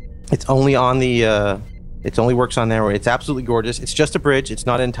only on the it only works on there. It's absolutely gorgeous. It's just a bridge. It's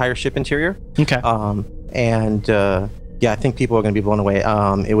not an entire ship interior. Okay. I think people are going to be blown away.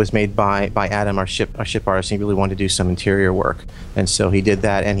 It was made by Adam, our ship artist. He really wanted to do some interior work, and so he did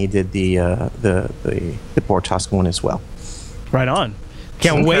that, and he did the Bortasqu one as well. Right on.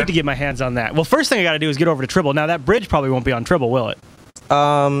 Can't wait to get my hands on that. Well, first thing I got to do is get over to Tribble. Now that bridge probably won't be on Tribble, will it?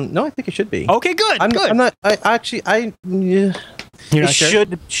 No, I think it should be. Okay, good. I'm not. You're not sure? sure?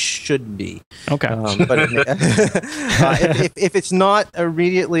 should be. Okay. But if it's not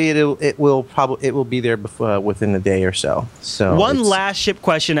immediately, it will be there within a day or so. So one last ship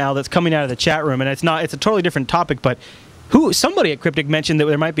question, Al, that's coming out of the chat room, and it's a totally different topic, but somebody at Cryptic mentioned that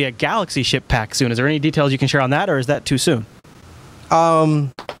there might be a Galaxy ship pack soon. Is there any details you can share on that, or is that too soon?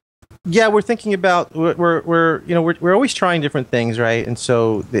 Yeah, we're thinking about we're always trying different things, right? And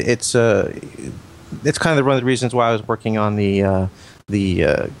so it's kind of one of the reasons why I was working on the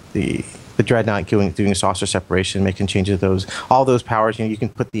Dreadnought, doing saucer separation, making changes to those, all those powers. You can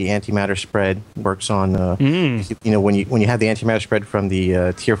put the antimatter spread works on. When you have the antimatter spread from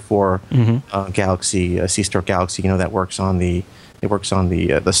the Tier 4 Galaxy, C-store Galaxy, that works on the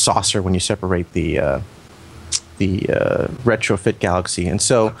saucer when you separate the retrofit Galaxy, and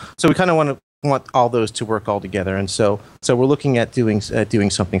so we kind of want all those to work all together, and so we're looking at doing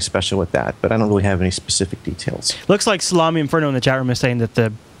something special with that, but I don't really have any specific details. Looks like Salami Inferno in the chat room is saying that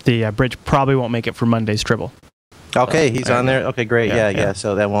the bridge probably won't make it for Monday's Tribble. Okay, he's on there. Okay, great. Yeah.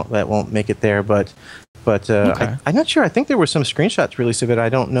 So that won't make it there, but okay. I'm not sure. I think there were some screenshots released of it. I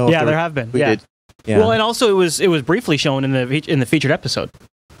don't know. Yeah, there have been. Yeah. Well, and also it was briefly shown in the featured episode.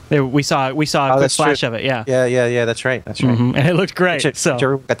 We saw a quick flash of it. Yeah. Yeah. That's right. And it looked great.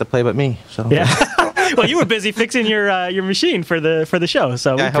 Sure, got to play but me. So yeah. Well, you were busy fixing your machine for the show,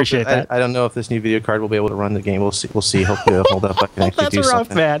 so we appreciate that. I don't know if this new video card will be able to run the game. We'll see. Hopefully it'll hold up. I can actually do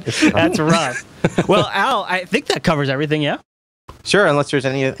something. That's rough, man. That's rough. Well, Al, I think that covers everything. Yeah. Sure. Unless there's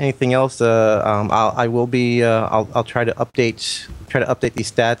anything else, I'll try to update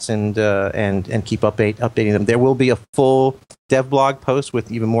these stats and keep updating them. There will be a full dev blog post with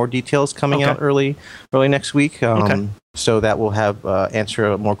even more details coming out early next week. So that will have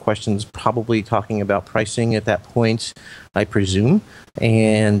answer more questions, probably talking about pricing at that point, I presume,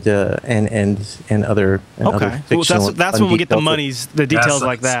 and other fictional. Well, that's when we get the details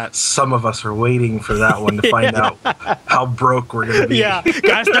like that. Some of us are waiting for that one to find out how broke we're going to be. Yeah,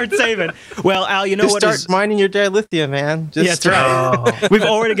 gotta start saving. Well, Al, start mining your dilithium, man. That's right. We've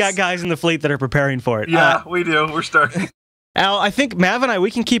already got guys in the fleet that are preparing for it. Yeah, we do. We're starting. Al, I think Mav and I,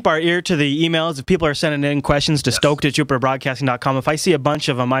 we can keep our ear to the emails. If people are sending in questions to STOked@JupiterBroadcasting.com, if I see a bunch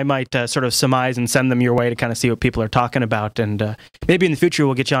of them, I might sort of surmise and send them your way to kind of see what people are talking about. And maybe in the future,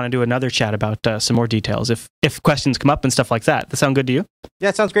 we'll get you on and do another chat about some more details if questions come up and stuff like that. Does that sound good to you? Yeah,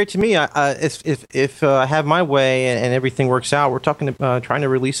 it sounds great to me. If I have my way and everything works out, we're trying to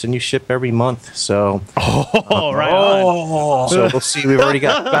release a new ship every month. So, right on. So we'll see. We've already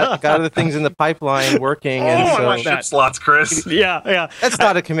got other things in the pipeline working. And ship slots, Chris. Yeah. That's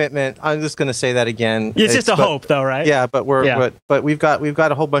not a commitment. I'm just going to say that again. It's just a hope, though, right? Yeah, but we've got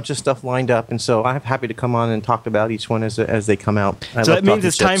a whole bunch of stuff lined up, and so I'm happy to come on and talk about each one as they come out. So that means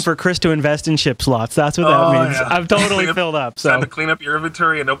it's time for Chris to invest in ship slots. That's what that means. Yeah. I'm totally filled up. So time to clean up your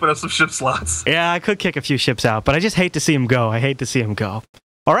inventory and open up some ship slots. Yeah, I could kick a few ships out, but I just hate to see him go.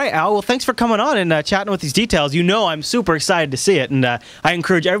 All right, Al. Well, thanks for coming on and chatting with these details. I'm super excited to see it, and I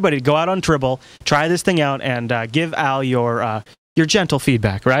encourage everybody to go out on Tribble, try this thing out, and give Al your gentle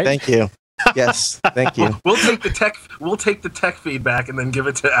feedback. Right? Thank you. Yes, thank you. We'll take the tech feedback and then give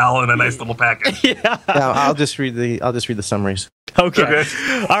it to Al in a nice little package. Yeah. I'll just read the summaries. Okay.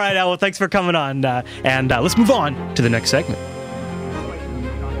 Okay. All right, Al. Well, thanks for coming on, and let's move on to the next segment.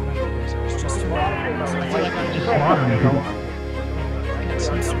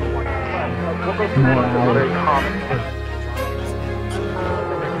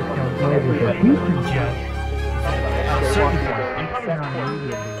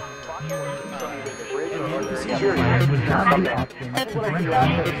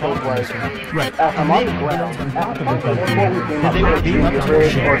 Right. I'm on the ground.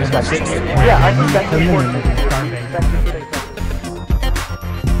 Yeah, I suspect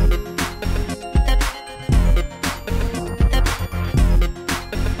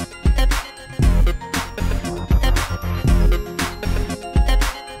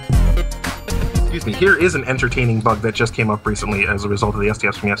Excuse me. Here is an entertaining bug that just came up recently as a result of the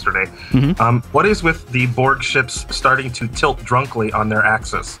STFs from yesterday. What is with the Borg ships starting to tilt drunkenly on their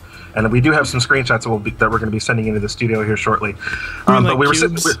axis? And we do have some screenshots that we're going to be sending into the studio here shortly. But we were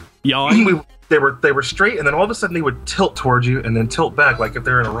sitting. They were straight, and then all of a sudden they would tilt towards you and then tilt back, like if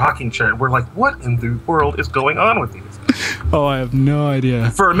they're in a rocking chair. And we're like, what in the world is going on with these? Oh, I have no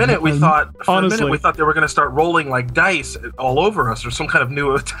idea. For a minute, we thought honestly, they were going to start rolling like dice all over us, or some kind of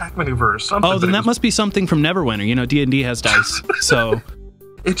new attack maneuver or something. Oh, then that must be something from Neverwinter. You know, D&D has dice, so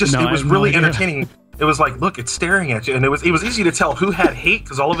it was really entertaining. It was like, look, it's staring at you, and it was easy to tell who had hate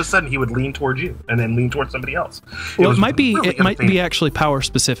because all of a sudden he would lean towards you and then lean towards somebody else. Well, it might be actually power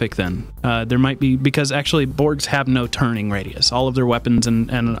specific then. There might be, because actually Borgs have no turning radius. All of their weapons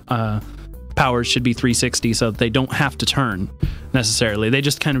and powers should be 360, so that they don't have to turn necessarily. They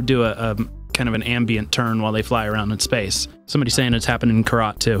just kind of do a kind of an ambient turn while they fly around in space. Somebody's saying it's happened in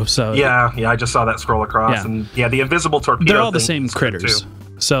Karat too. So yeah, I just saw that scroll across, and the invisible torpedo. They're all the same critters.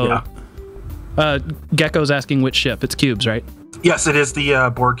 So. Yeah. Gecko's asking which ship. It's cubes, right? Yes, it is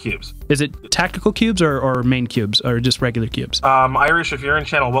the Borg cubes. Is it tactical cubes or main cubes or just regular cubes? Irish, if you're in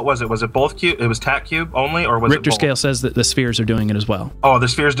channel, what was it? Was it both cube? It was TAC cube only, or was Richter it both? scale says that the spheres are doing it as well. Oh, the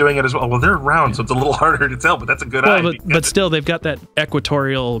spheres doing it as well. Well, they're round, so it's a little harder to tell, but that's a good idea. But still, they've got that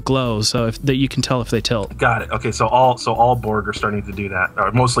equatorial glow, so that you can tell if they tilt. Got it. Okay, so all Borg are starting to do that.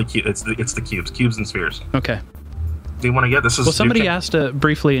 Or mostly it's the cubes and spheres. Okay. Do you want to get this? Well, somebody asked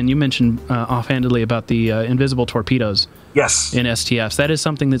briefly, and you mentioned offhandedly about the invisible torpedoes. Yes. In STFs, that is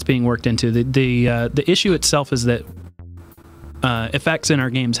something that's being worked into. The issue itself is that effects in our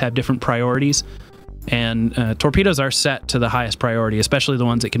games have different priorities, and torpedoes are set to the highest priority, especially the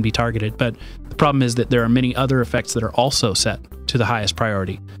ones that can be targeted. But the problem is that there are many other effects that are also set to the highest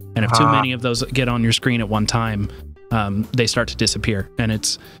priority, and if too many of those get on your screen at one time, they start to disappear, and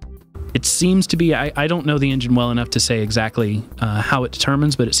it seems to be, I don't know the engine well enough to say exactly how it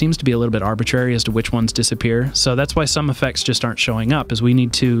determines, but it seems to be a little bit arbitrary as to which ones disappear. So that's why some effects just aren't showing up, is we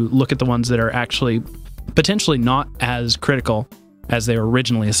need to look at the ones that are actually potentially not as critical as they were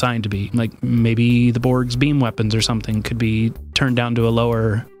originally assigned to be. Like maybe the Borg's beam weapons or something could be turned down to a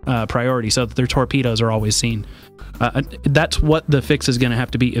lower priority so that their torpedoes are always seen. That's what the fix is going to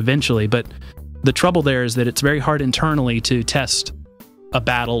have to be eventually, but the trouble there is that it's very hard internally to test a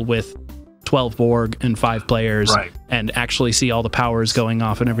battle with 12 Borg and 5 players, and actually see all the powers going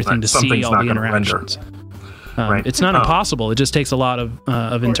off and everything to see all the interactions. It's not impossible. It just takes a lot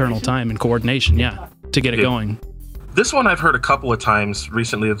of internal time and coordination, to get it going. This one I've heard a couple of times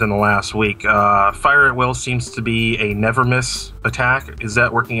recently within the last week. Fire at Will seems to be a never miss attack. Is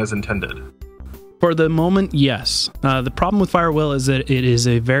that working as intended? For the moment, yes. The problem with Fire at Will is that it is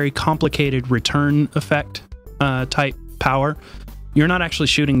a very complicated return effect type power. You're not actually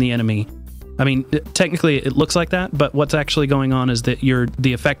shooting the enemy. I mean, technically it looks like that, but what's actually going on is that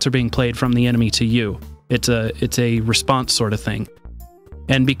the effects are being played from the enemy to you. It's a response sort of thing.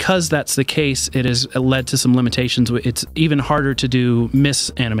 And because that's the case, it has led to some limitations. It's even harder to do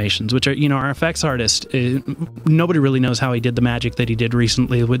miss animations, which are, our effects artist, nobody really knows how he did the magic that he did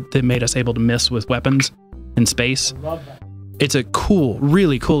recently that made us able to miss with weapons in space. It's a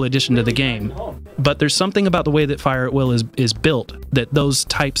really cool addition to the game. But there's something about the way that Fire at Will is built that those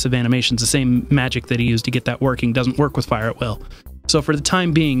types of animations, the same magic that he used to get that working, doesn't work with Fire at Will. So for the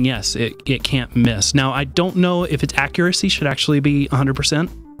time being, yes, it can't miss. Now, I don't know if its accuracy should actually be 100%,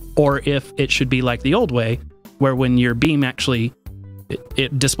 or if it should be like the old way, where when your beam actually,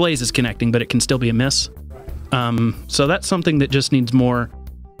 it displays as connecting, but it can still be a miss. So that's something that just needs more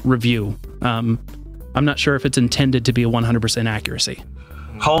review. I'm not sure if it's intended to be a 100% accuracy.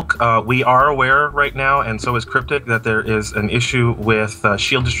 Hulk, we are aware right now, and so is Cryptic, that there is an issue with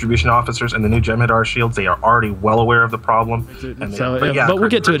shield distribution officers and the new Jem'Hadar shields. They are already well aware of the problem. And but we'll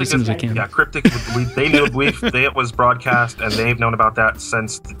get to it as soon as we can. Yeah, Cryptic, they knew it was broadcast, and they've known about that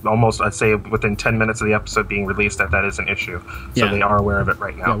since almost, I'd say, within 10 minutes of the episode being released, that is an issue. So they are aware of it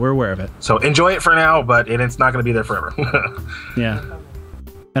right now. Yeah, we're aware of it. So enjoy it for now, but it's not going to be there forever. Yeah.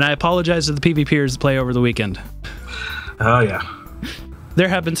 And I apologize to the PvPers that play over the weekend. Oh, yeah. There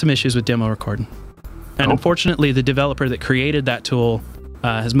have been some issues with demo recording. And unfortunately, the developer that created that tool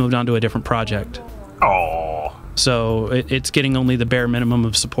has moved on to a different project. Oh. So it's getting only the bare minimum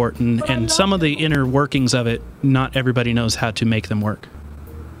of support. And some of the inner workings of it, not everybody knows how to make them work.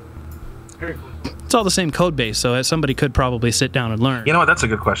 It's all the same code base, so somebody could probably sit down and learn. You know what? That's a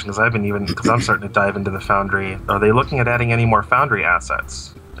good question, because I'm starting to dive into the Foundry. Are they looking at adding any more Foundry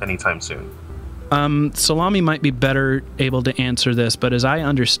assets anytime soon? Salami might be better able to answer this, but as I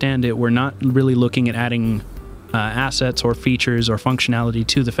understand it, we're not really looking at adding assets or features or functionality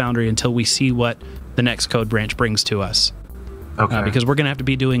to the Foundry until we see what the next code branch brings to us. Okay. Because we're going to have to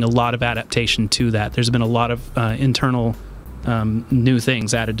be doing a lot of adaptation to that. There's been a lot of internal new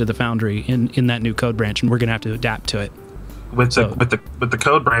things added to the Foundry in that new code branch, and we're going to have to adapt to it. With the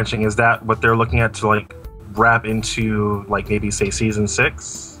code branching, is that what they're looking at to like wrap into like maybe say season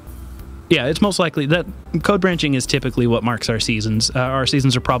 6? Yeah, it's most likely that code branching is typically what marks our seasons. Our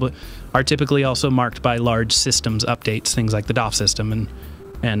seasons are typically also marked by large systems updates, things like the DOF system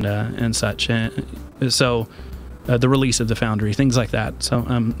and such. So the release of the Foundry, things like that. So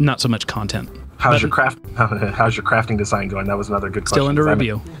not so much content. How's your crafting design going? That was another good question. Still under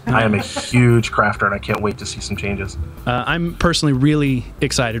review. I am a huge crafter, and I can't wait to see some changes. I'm personally really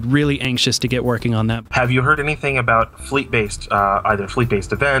excited, really anxious to get working on that. Have you heard anything about fleet-based, either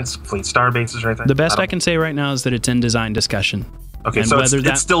fleet-based events, fleet star bases, or anything? The best I can say right now is that it's in design discussion. Okay, and so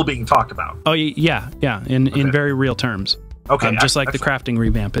it's still being talked about. Oh yeah, in very real terms. Okay, just like the crafting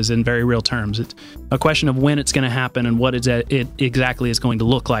revamp is in very real terms. It's a question of when it's going to happen and what it exactly is going to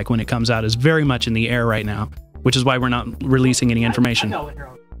look like when it comes out is very much in the air right now, which is why we're not releasing any information.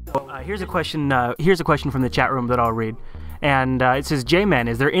 Here's a question. Here's a question from the chat room that I'll read, and it says, "J-Man,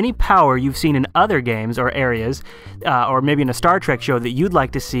 is there any power you've seen in other games or areas, or maybe in a Star Trek show that you'd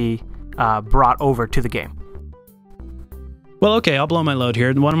like to see brought over to the game?" Well, okay, I'll blow my load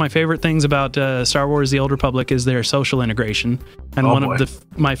here. One of my favorite things about Star Wars: The Old Republic is their social integration, and of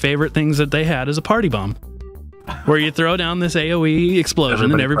my favorite things that they had is a party bomb, where you throw down this AOE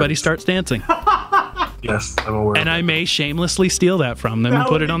explosion and everybody starts dancing. Yes, I'm aware. And I may shamelessly steal that from them and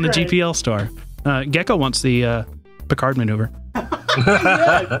put it on the GPL store. Gecko wants the Picard maneuver.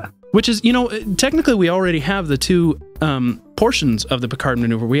 Which is, technically we already have the two portions of the Picard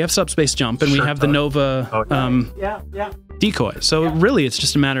maneuver. We have subspace jump and we have the Nova decoy. So really it's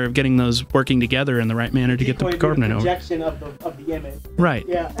just a matter of getting those working together in the right manner to get the Picard maneuver. Projection of the image. Right.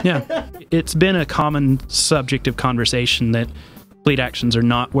 Yeah. It's been a common subject of conversation that fleet actions are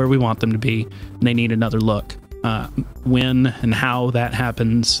not where we want them to be, and they need another look. When and how that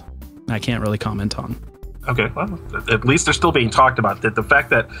happens, I can't really comment on. Okay, well, at least they're still being talked about. The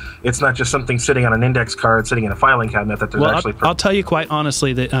fact that it's not just something sitting on an index card, sitting in a filing cabinet, that there's actually... I'll tell you quite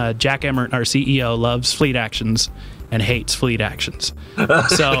honestly that Jack Emmert, our CEO, loves fleet actions and hates fleet actions.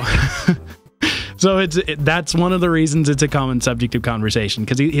 So that's one of the reasons it's a common subject of conversation,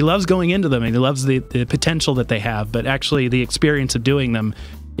 because he loves going into them and he loves the potential that they have, but actually the experience of doing them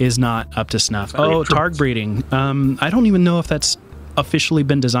is not up to snuff. Oh, Targ breeding. I don't even know if that's officially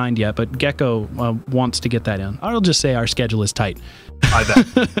been designed yet, but Gecko wants to get that in. I'll just say our schedule is tight. I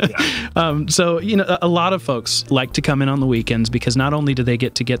bet. Yeah. So, a lot of folks like to come in on the weekends because not only do they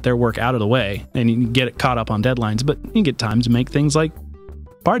get to get their work out of the way and you get it caught up on deadlines, but you get time to make things like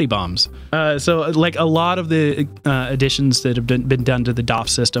party bombs. So like a lot of the additions that have been done to the DOF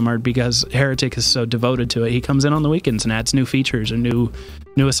system are because Heretic is so devoted to it. He comes in on the weekends and adds new features and new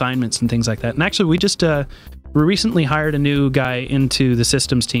assignments and things like that. And actually we just we recently hired a new guy into the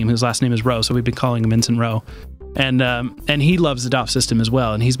systems team whose last name is Rowe, so we've been calling him Ensign Rowe. And he loves the DOF system as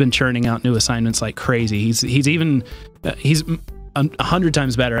well, and he's been churning out new assignments like crazy. He's 100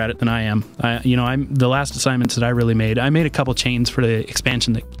 times better at it than I am. I'm the last assignments that I really made. I made a couple chains for the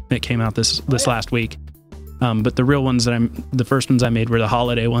expansion that came out this last week. But the real ones the first ones I made were the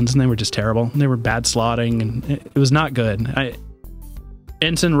holiday ones, and they were just terrible. They were bad slotting, and it was not good.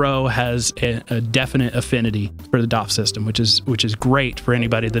 Ensign Rowe has a definite affinity for the DOF system, which is great for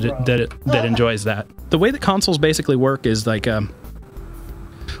anybody that enjoys that. The way that consoles basically work is like a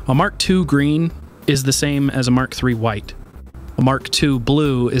Mark II green is the same as a Mark III white. A Mark II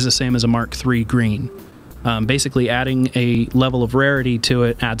blue is the same as a Mark III green. Basically, adding a level of rarity to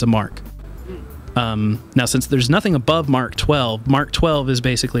it adds a mark. Now, since there's nothing above Mark 12, Mark 12 is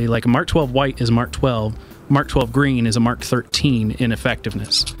basically like a Mark 12 white is Mark 12, Mark 12 green is a Mark 13 in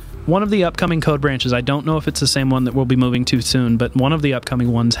effectiveness. One of the upcoming code branches, I don't know if it's the same one that we'll be moving to soon, but one of the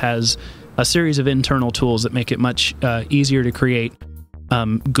upcoming ones has a series of internal tools that make it much easier to create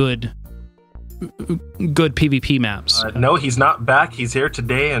good PvP maps. No, he's not back. He's here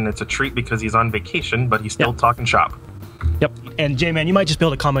today, and it's a treat because he's on vacation, but he's still talking shop. Yep. And J-Man, you might just be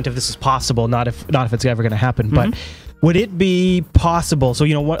able to comment if this is possible, not if it's ever going to happen. But would it be possible? So,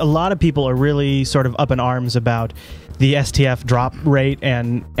 you know, what a lot of people are really sort of up in arms about the STF drop rate,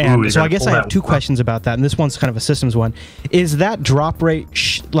 and so I guess I have two questions about that. And this one's kind of a systems one. Is that drop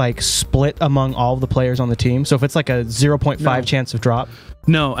rate like split among all the players on the team? So if it's like a 0.5 chance of drop.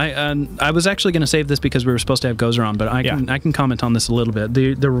 No, I was actually going to save this because we were supposed to have Gozer on, but I can comment on this a little bit.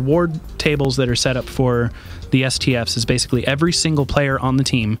 The reward tables that are set up for the STFs is basically every single player on the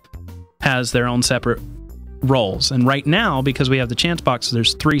team has their own separate roles. And right now, because we have the chance box,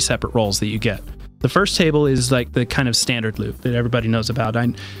 there's 3 separate roles that you get. The first table is like the kind of standard loot that everybody knows about.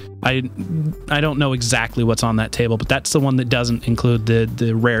 I don't know exactly what's on that table, but that's the one that doesn't include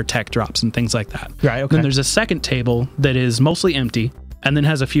the rare tech drops and things like that. Right. Okay. Then there's a second table that is mostly empty, and then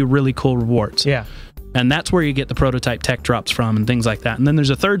has a few really cool rewards. Yeah. And that's where you get the prototype tech drops from and things like that. And then there's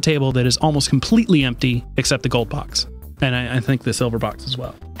a third table that is almost completely empty except the gold box. And I think the silver box as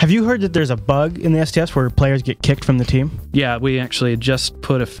well. Have you heard that there's a bug in the STS where players get kicked from the team? Yeah, we actually just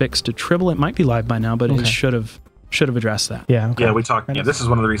put a fix to Tribble. It might be live by now, but it should have addressed that. Yeah. Okay. Yeah, we talked. Yeah, this is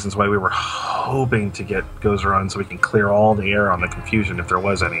one of the reasons why we were hoping to get Gozer on so we can clear all the air on the confusion if there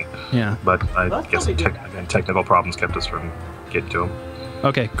was any. Yeah. But I guess again, technical problems kept us from getting to him.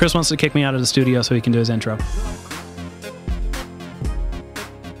 Okay, Chris wants to kick me out of the studio so he can do his intro.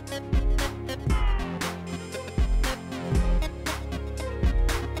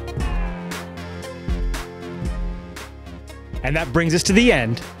 And that brings us to the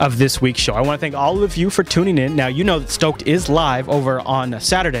end of this week's show. I want to thank all of you for tuning in. Now, you know that Stoked is live over on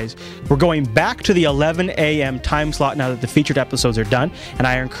Saturdays. We're going back to the 11 a.m. time slot now that the featured episodes are done. And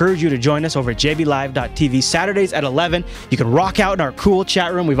I encourage you to join us over at jblive.tv Saturdays at 11. You can rock out in our cool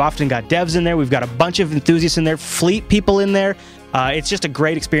chat room. We've often got devs in there. We've got a bunch of enthusiasts in there, fleet people in there. It's just a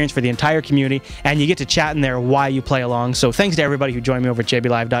great experience for the entire community, and you get to chat in there while you play along. So thanks to everybody who joined me over at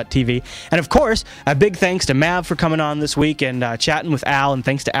jblive.tv. And of course, a big thanks to Mav for coming on this week and chatting with Al, and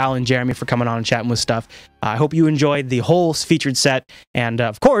thanks to Al and Jeremy for coming on and chatting with stuff. I hope you enjoyed the whole featured set, and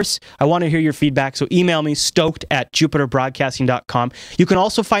of course, I want to hear your feedback, so email me, stoked@jupiterbroadcasting.com. You can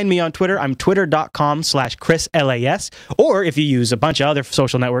also find me on Twitter. I'm twitter.com/ChrisLAS, or if you use a bunch of other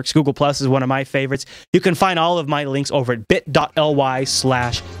social networks, Google Plus is one of my favorites. You can find all of my links over at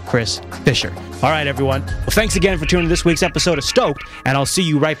bit.ly/Chris Fisher. All right, everyone. Well, thanks again for tuning in this week's episode of Stoked, and I'll see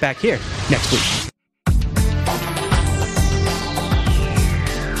you right back here next week.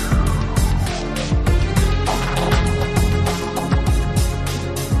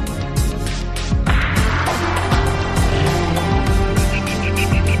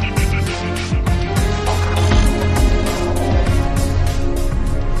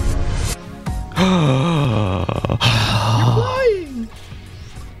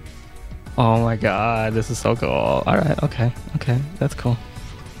 Oh my god, this is so cool. Alright, okay, that's cool.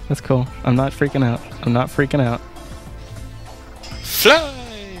 That's cool. I'm not freaking out. Fly!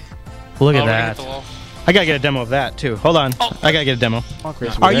 Look at that. I gotta get a demo of that too. Hold on. I gotta get a demo.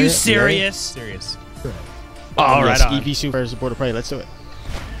 Are you serious? Serious. Alright. EV Super Border Prey, let's do it.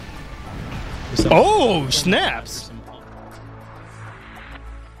 Oh, snaps!